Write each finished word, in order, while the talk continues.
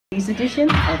Edition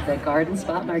of the Garden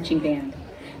Spot Marching Band.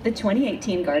 The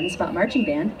 2018 Garden Spot Marching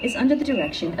Band is under the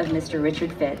direction of Mr.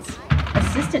 Richard Fitz.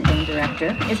 Assistant Band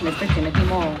Director is Mr. Timothy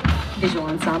Mole. Visual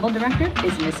Ensemble Director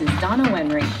is Mrs. Donna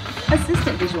Wenry.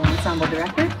 Assistant Visual Ensemble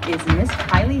Director is Miss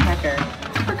Kylie Hecker.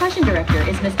 Percussion Director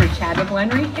is Mr. Chadwick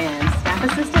Wenry, and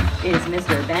Staff Assistant is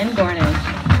Mr. Ben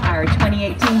Gornish. Our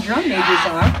 2018 drum majors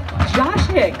are Josh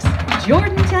Hicks,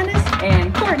 Jordan Tennis,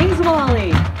 and Courtney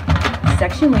Zwally.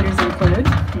 Section leaders include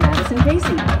Madison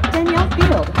Casey, Danielle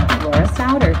Field, Laura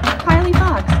Souter, Kylie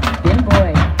Fox, Ben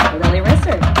Boyd, Lily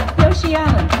Risser, Yoshi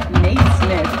Allen, Nate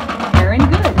Smith, Aaron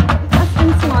Good,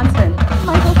 Dustin Swanson,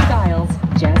 Michael Stiles,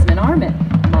 Jasmine Armit,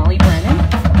 Molly Brennan,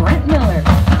 Brent Miller,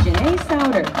 Janae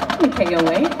Souter, Mikaya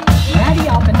Wade, Maddie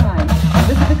Oppenheim,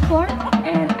 Elizabeth Clark,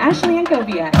 and Ashley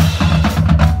Ankoviak.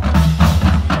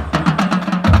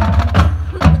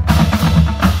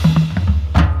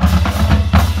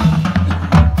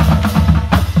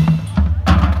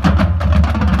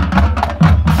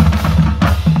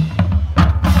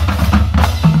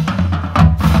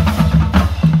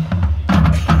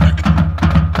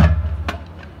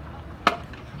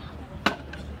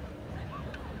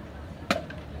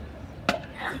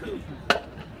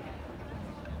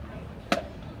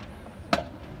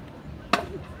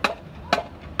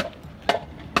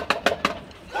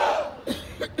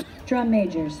 Drum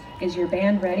majors, is your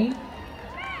band ready?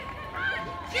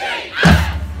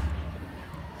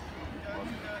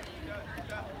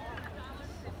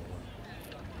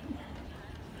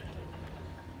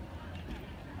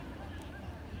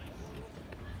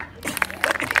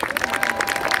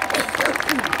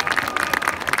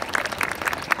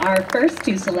 Our first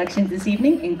two selections this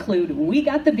evening include We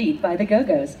Got the Beat by the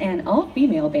Go-Go's, an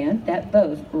all-female band that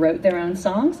both wrote their own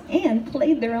songs and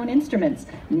played their own instruments.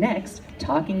 Next,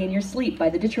 Talking in Your Sleep by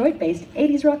the Detroit-based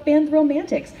 80s rock band The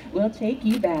Romantics will take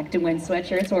you back to when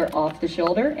sweatshirts were off the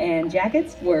shoulder and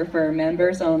jackets were for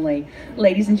members only.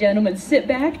 Ladies and gentlemen, sit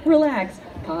back, relax,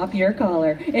 pop your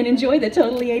collar, and enjoy the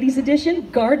Totally 80s edition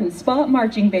Garden Spot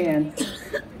Marching Band.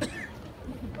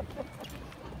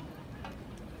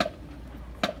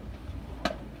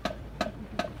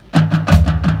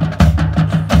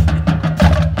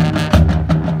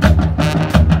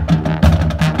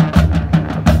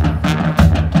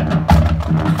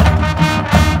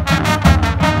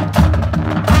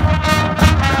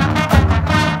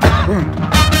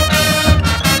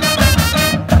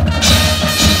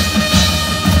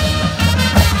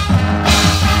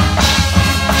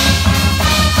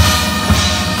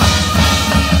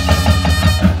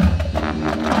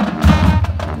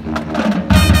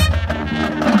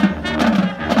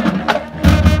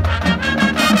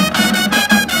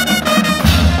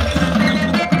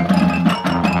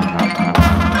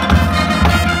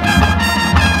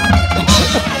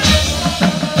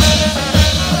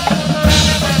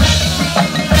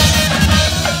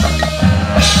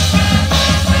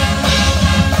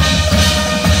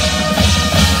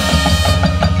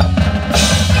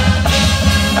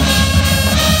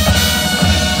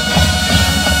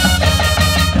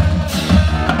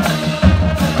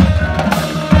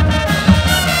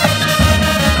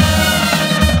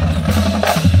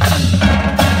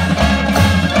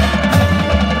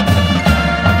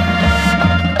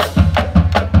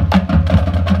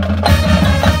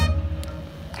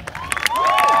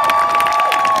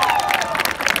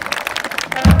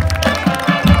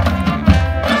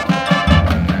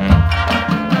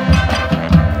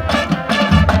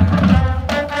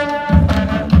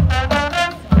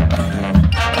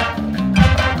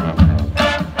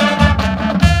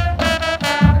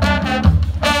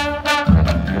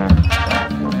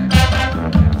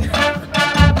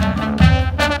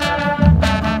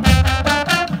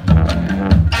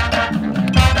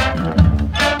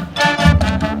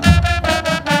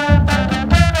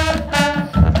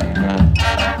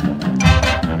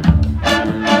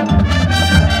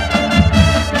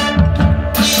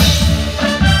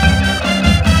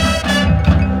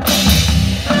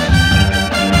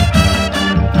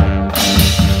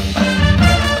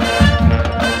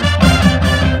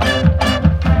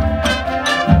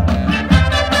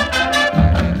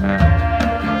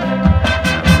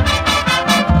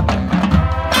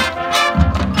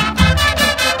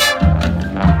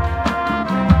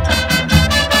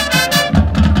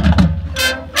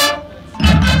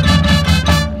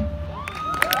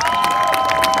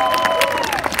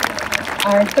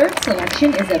 Our third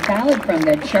selection is a ballad from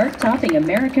the chart-topping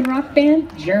American rock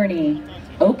band Journey.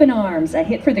 Open Arms, a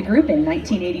hit for the group in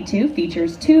 1982,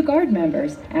 features two Guard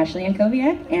members, Ashley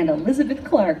Ankoviak and Elizabeth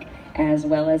Clark, as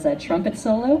well as a trumpet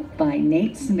solo by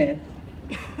Nate Smith.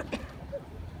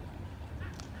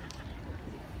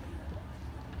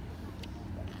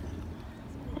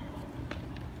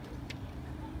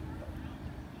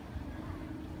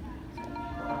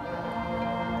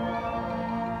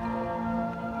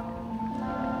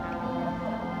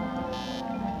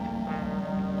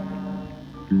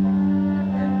 Our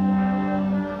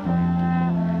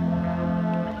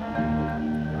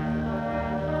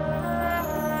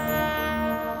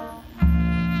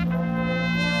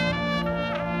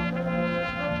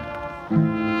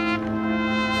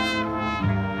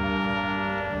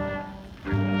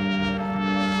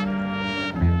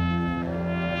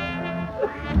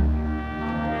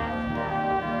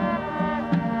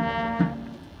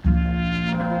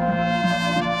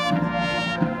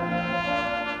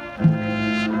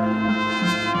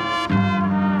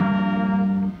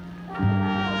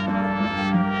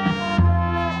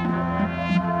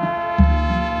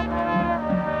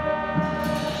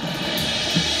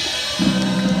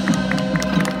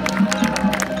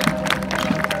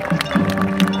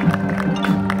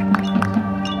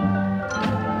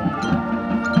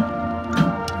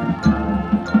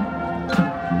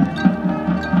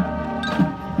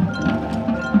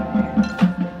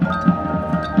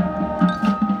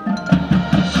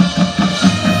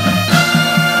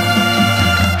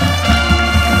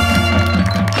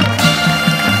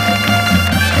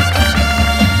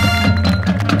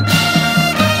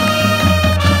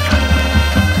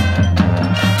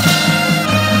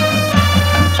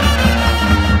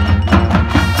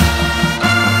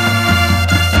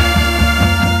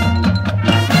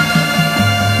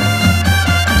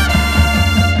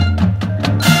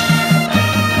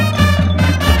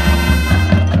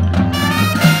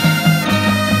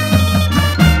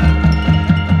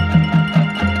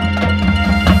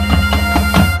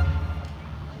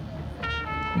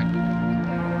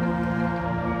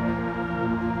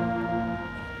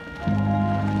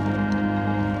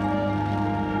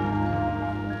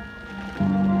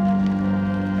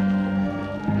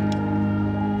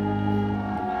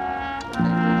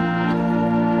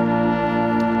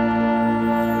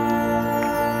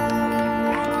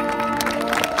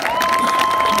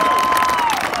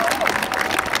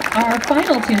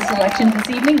final two selections this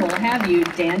evening will have you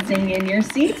dancing in your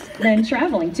seats, then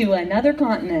traveling to another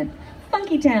continent.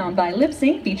 Funky Town by Lip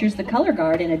Sync features the color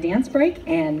guard in a dance break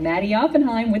and Maddie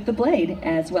Oppenheim with the blade,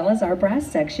 as well as our brass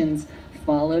sections.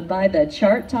 Followed by the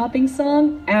chart-topping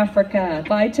song Africa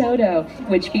by Toto,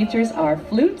 which features our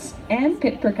flutes and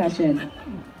pit percussion.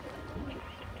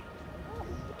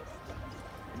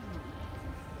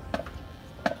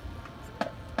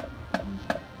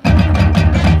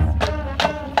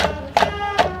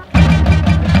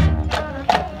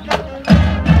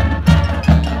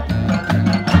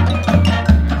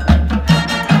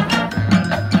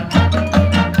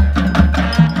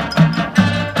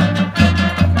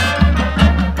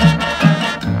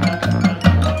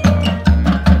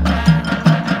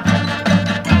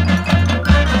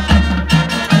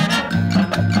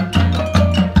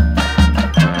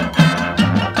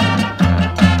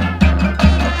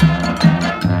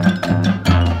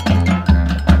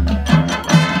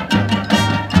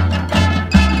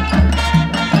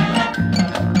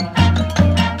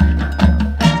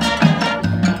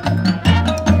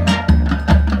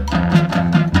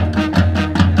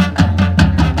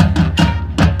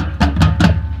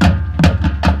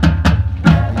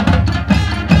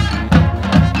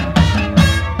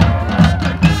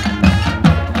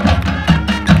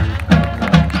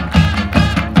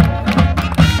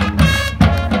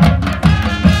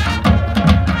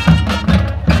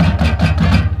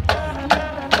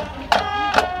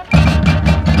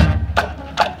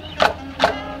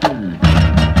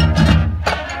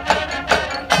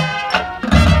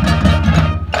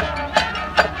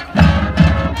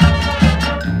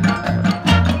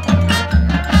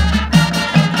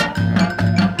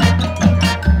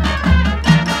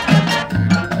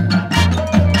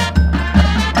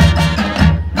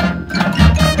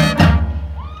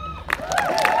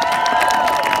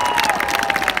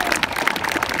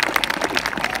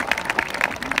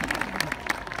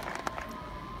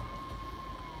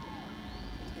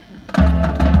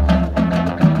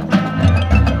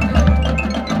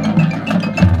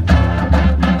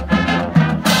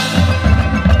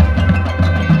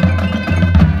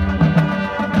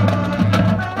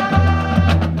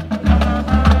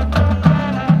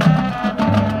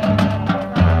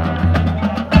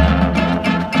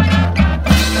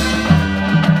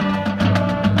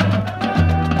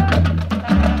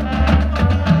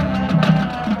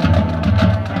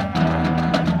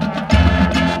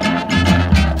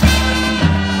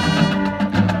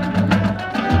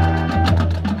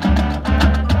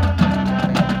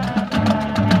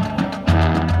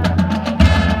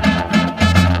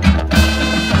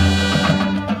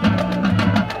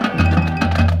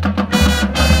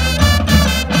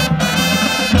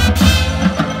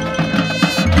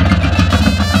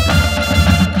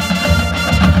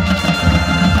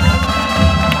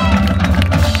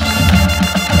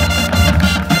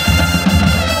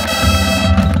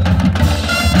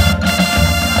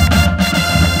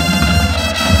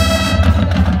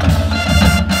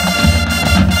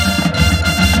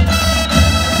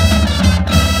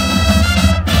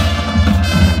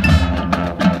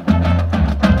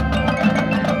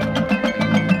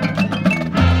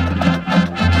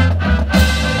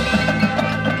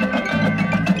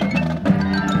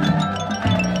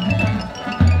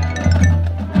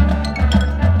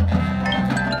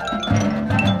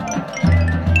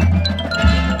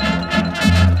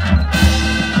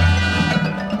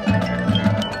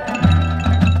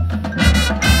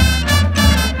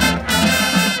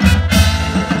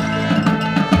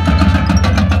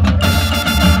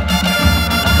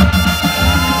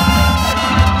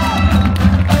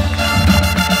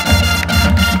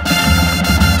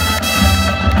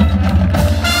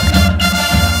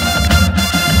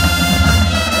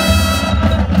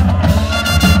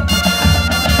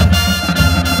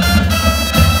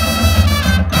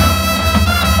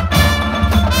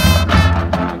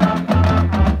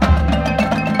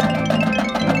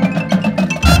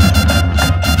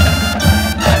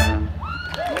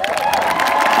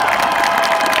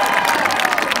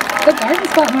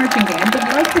 Spot Marching Band would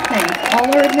like to thank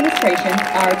all our administration,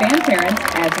 our band parents,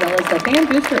 as well as the Band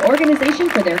Booster organization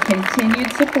for their continued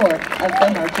support of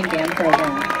the Marching Band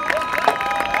program.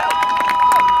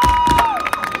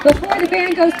 Before the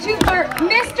band goes too far,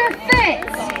 Mr.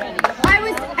 Fitz, I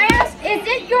was asked, is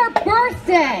it your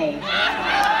birthday?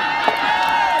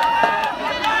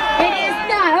 It is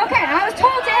not. Okay, I was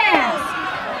told to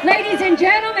ask. Ladies and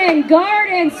gentlemen,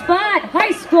 Garden Spot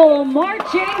High School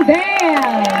Marching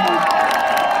Band.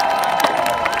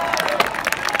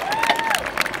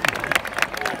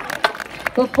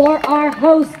 Before our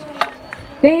host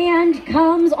band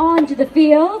comes onto the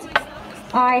field,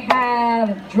 I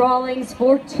have drawings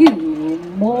for 2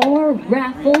 more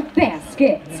raffle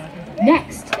baskets.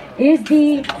 Next is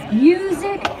the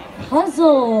music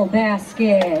puzzle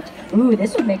basket. Ooh,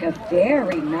 this would make a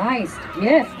very nice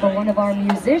gift for one of our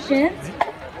musicians.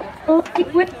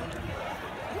 With